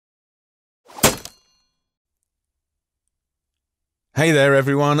Hey there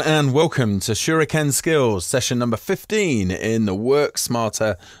everyone, and welcome to Shuriken Skills, session number 15 in the Work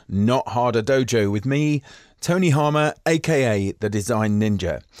Smarter, Not Harder dojo with me, Tony Harmer, aka the Design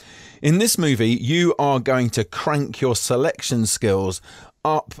Ninja. In this movie, you are going to crank your selection skills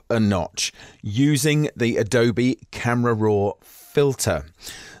up a notch using the Adobe Camera Raw filter.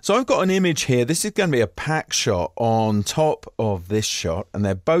 So I've got an image here. This is going to be a pack shot on top of this shot, and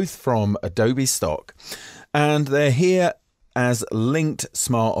they're both from Adobe Stock, and they're here as linked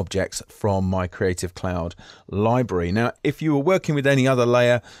smart objects from my Creative Cloud library. Now, if you were working with any other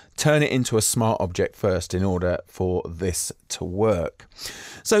layer, turn it into a smart object first in order for this to work.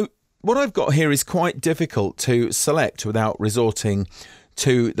 So what I've got here is quite difficult to select without resorting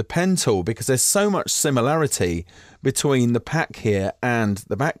to the pen tool because there's so much similarity between the pack here and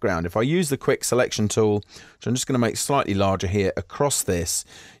the background. If I use the quick selection tool, which I'm just going to make slightly larger here across this,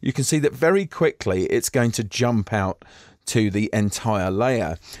 you can see that very quickly it's going to jump out to the entire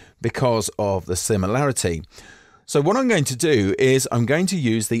layer because of the similarity. So what I'm going to do is I'm going to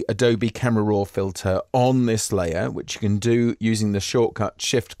use the Adobe Camera Raw filter on this layer, which you can do using the shortcut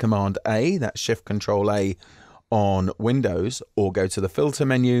Shift Command A, that's Shift Control A on Windows, or go to the filter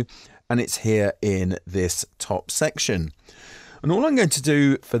menu and it's here in this top section. And all I'm going to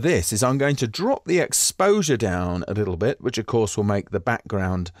do for this is I'm going to drop the exposure down a little bit, which of course will make the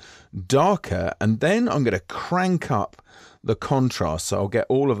background darker, and then I'm going to crank up the contrast so I'll get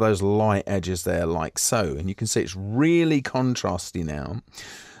all of those light edges there like so, and you can see it's really contrasty now.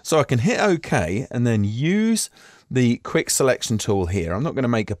 So I can hit OK and then use the quick selection tool here. I'm not going to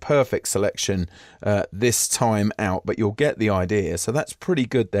make a perfect selection this time out, but you'll get the idea. So that's pretty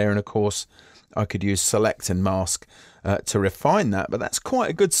good there, and of course I could use select and mask to refine that, but that's quite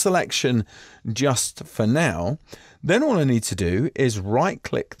a good selection just for now. Then all I need to do is right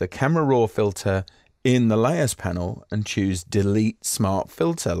click the Camera Raw filter in the layers panel and choose delete smart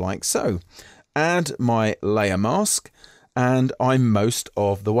filter like so. Add my layer mask and I'm most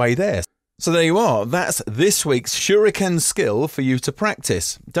of the way there. So there you are, that's this week's Shuriken skill for you to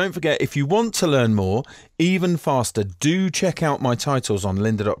practice. Don't forget, if you want to learn more, even faster, do check out my titles on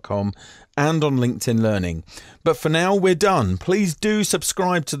lynda.com and on LinkedIn Learning. But for now, we're done. Please do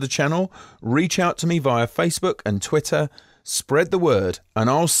subscribe to the channel, reach out to me via Facebook and Twitter, spread the word, and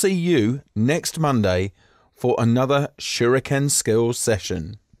I'll see you next Monday for another Shuriken skills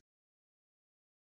session.